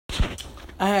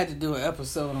I had to do an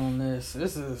episode on this.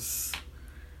 This is,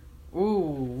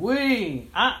 ooh-wee.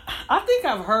 I think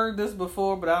I've heard this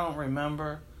before, but I don't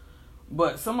remember.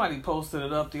 But somebody posted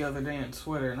it up the other day on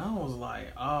Twitter, and I was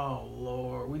like, oh,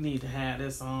 Lord, we need to have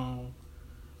this on.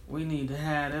 We need to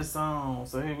have this on.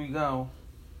 So here we go.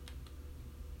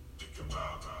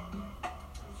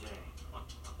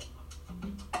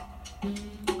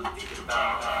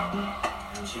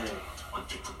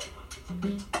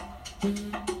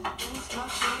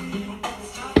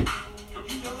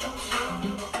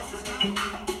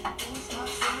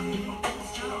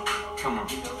 Come on,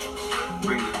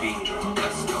 bring the beat,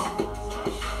 let's go.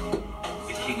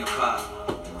 The king of pop,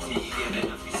 till you get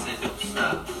enough, you said don't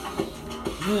stop.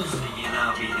 Singing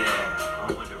I'll be there,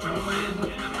 I'm wondering when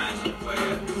and imagine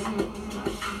where.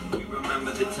 We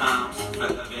remember the times,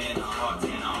 forever in our hearts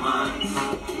and our minds.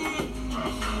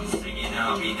 Singing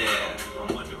I'll be there, I'm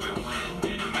wondering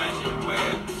when and imagine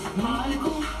where.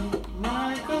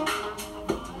 Michael,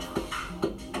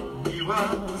 you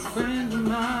are a friend of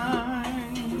mine.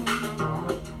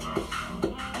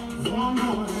 One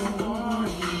more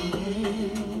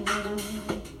morning,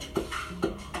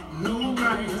 no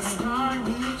brighter star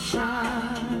will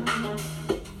shine.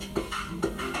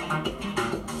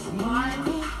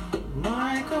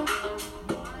 Michael,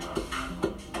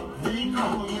 they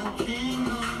call you king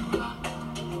of pop.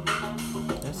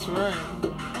 That's right.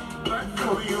 But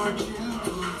for your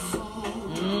gentle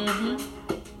soul,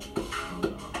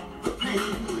 the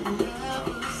pain will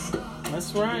never stop.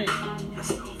 That's right.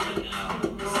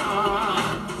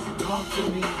 Talk to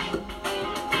me.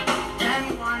 And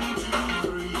 1, 2,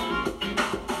 3,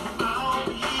 I'll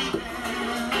be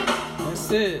there.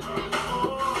 That's it.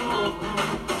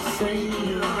 Say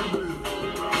your group.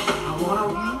 I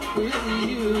wanna be with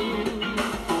you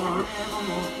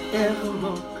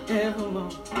forevermore,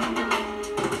 evermore.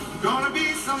 Gonna be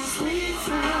some sweet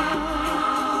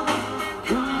sound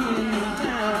coming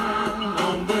down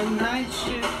on the night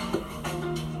shift.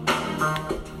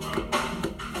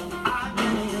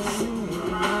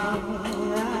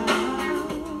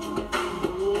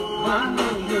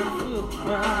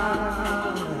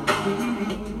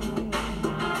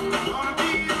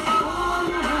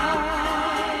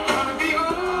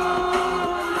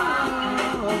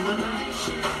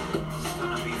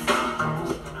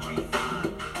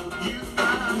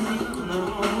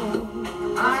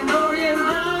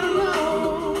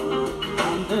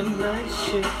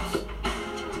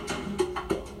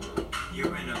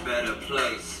 You're in a better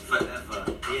place forever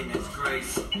in His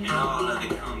grace and all of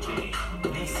the company.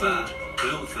 Levi,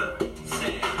 Luther,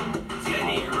 Sam,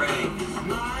 Teddy, and Ray.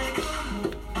 Michael,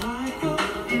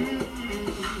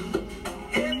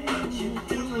 what you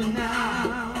doing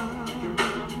now?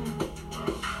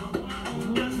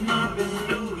 Does Marvin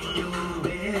know you're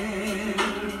there?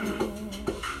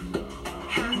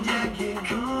 Has Jackie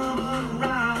come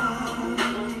around?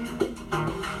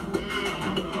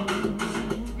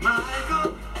 Michael,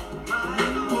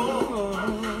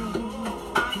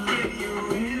 I pray you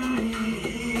really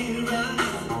hear us.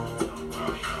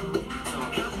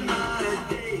 'Cause not a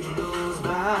day goes by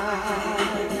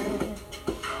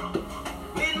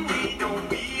when we don't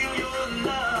feel your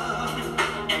love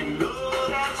and know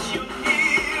that you're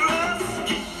near us.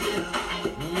 Keep it up,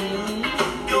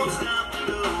 don't stop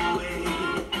the way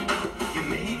you're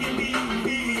making me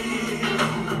feel.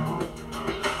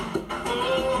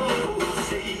 Oh,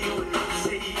 say you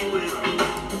will,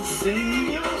 sing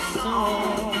your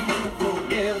song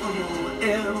forevermore,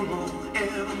 evermore,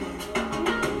 evermore.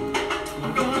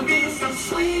 Gonna be some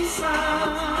sweet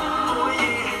sound, oh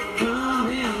yeah,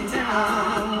 coming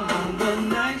down on the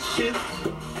night shift.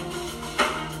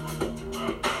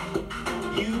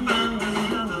 You found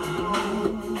another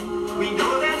home. We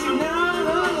know that you're not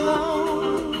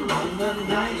alone on the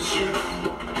night shift.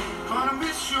 Gonna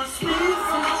miss your sweet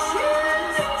sound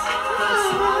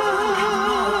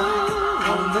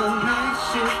on the night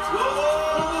shift. Oh,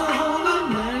 on the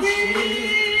night shift.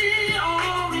 We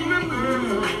all remember.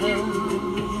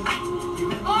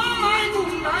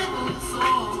 Michael,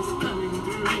 songs coming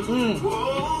through.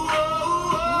 Whoa,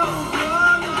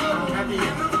 at the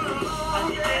end of the long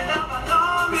day,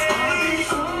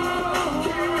 it's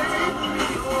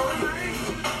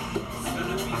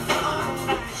gonna be fun.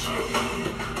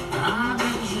 I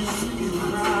bet you sing it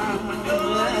right. I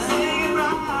know you sing it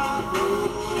right.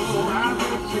 Oh, I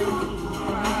bet you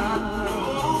right.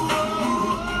 Oh,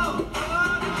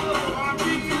 gonna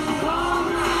be all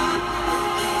night.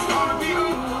 It's gonna be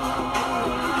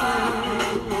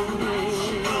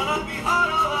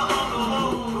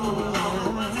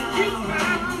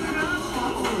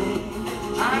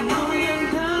I know you're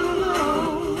not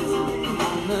alone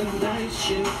on the night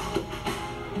shift.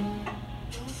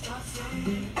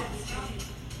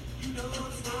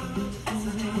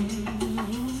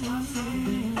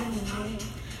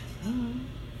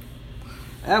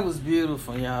 That was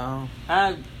beautiful, y'all.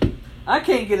 I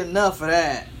can't get enough of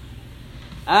that.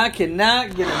 I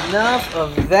cannot get enough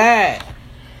of that.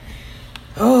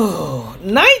 Oh,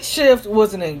 Night Shift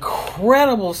was an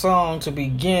incredible song to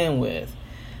begin with.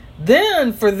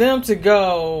 Then for them to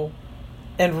go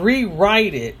and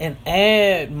rewrite it and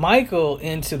add Michael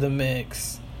into the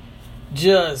mix,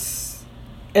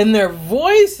 and their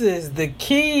voices, the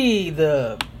key,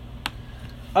 the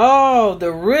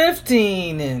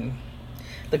rifting, and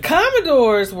the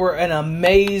Commodores were an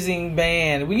amazing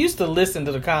band. We used to listen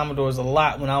to the Commodores a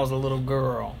lot when I was a little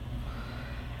girl.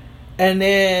 And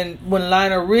then when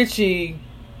Lionel Richie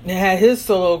had his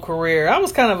solo career, I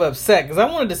was kind of upset because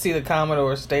I wanted to see the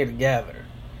Commodores stay together.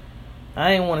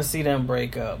 I didn't want to see them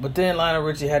break up. But then Lionel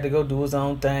Richie had to go do his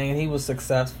own thing, and he was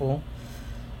successful.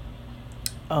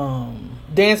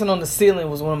 Dancing on the Ceiling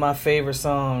was one of my favorite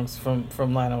songs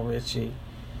from Lionel Richie.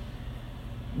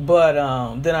 But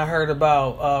then I heard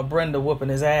about Brenda whooping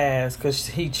his ass because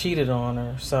he cheated on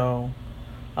her. So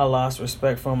I lost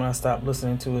respect for him and I stopped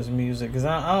listening to his music. Because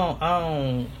I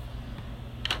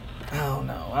don't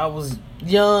know. I was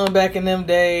young back in them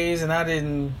days and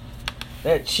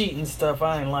that cheating stuff,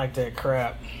 I didn't like that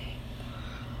crap.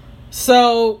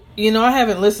 So, I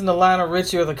haven't listened to Lionel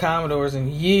Richie or the Commodores in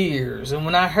years. And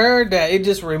when I heard that, it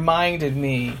just reminded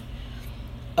me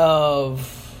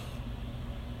of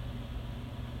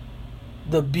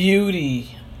the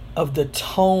beauty of the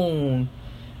tone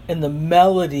and the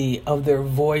melody of their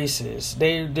voices.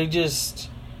 Their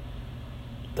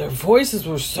voices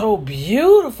were so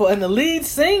beautiful. And the lead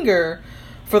singer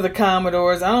for the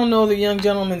Commodores, I don't know the young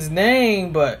gentleman's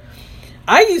name, but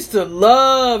I used to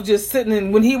love just sitting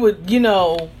in when he would,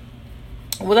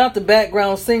 without the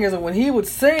background singers, and when he would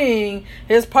sing,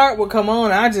 his part would come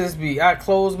on. I'd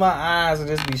close my eyes and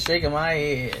just be shaking my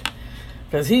head.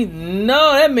 Because he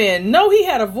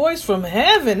had a voice from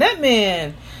heaven. That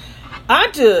man, I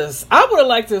would have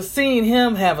liked to have seen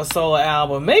him have a solo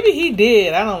album. Maybe he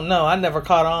did. I don't know. I never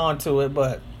caught on to it,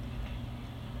 but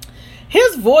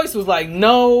his voice was like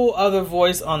no other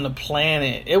voice on the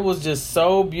planet. It was just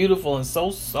so beautiful and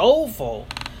so soulful.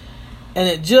 And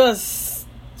it just,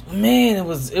 man,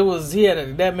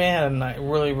 that man had a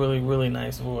really, really, really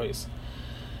nice voice.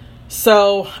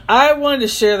 So I wanted to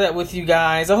share that with you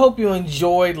guys. I hope you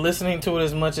enjoyed listening to it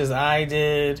as much as I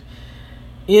did.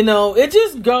 It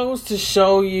just goes to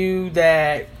show you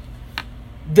that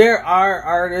there are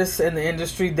artists in the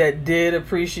industry that did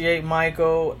appreciate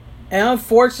Michael. And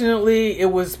unfortunately,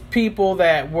 it was people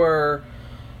that were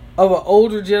of an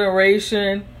older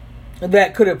generation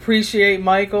that could appreciate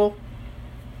Michael.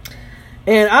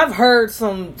 And I've heard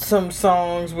some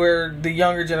songs where the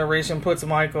younger generation put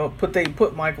Michael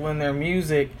in their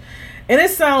music, and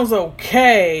it sounds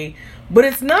okay, but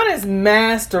it's not as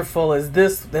masterful as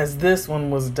this one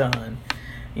was done.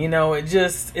 It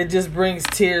just brings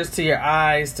tears to your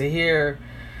eyes to hear.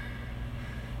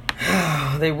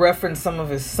 They referenced some of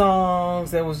his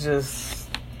songs. It was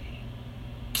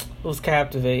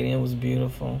captivating. It was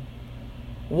beautiful.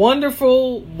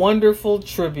 Wonderful, wonderful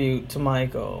tribute to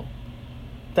Michael.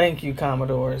 Thank you,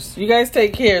 Commodores. You guys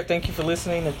take care. Thank you for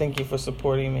listening and thank you for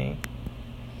supporting me.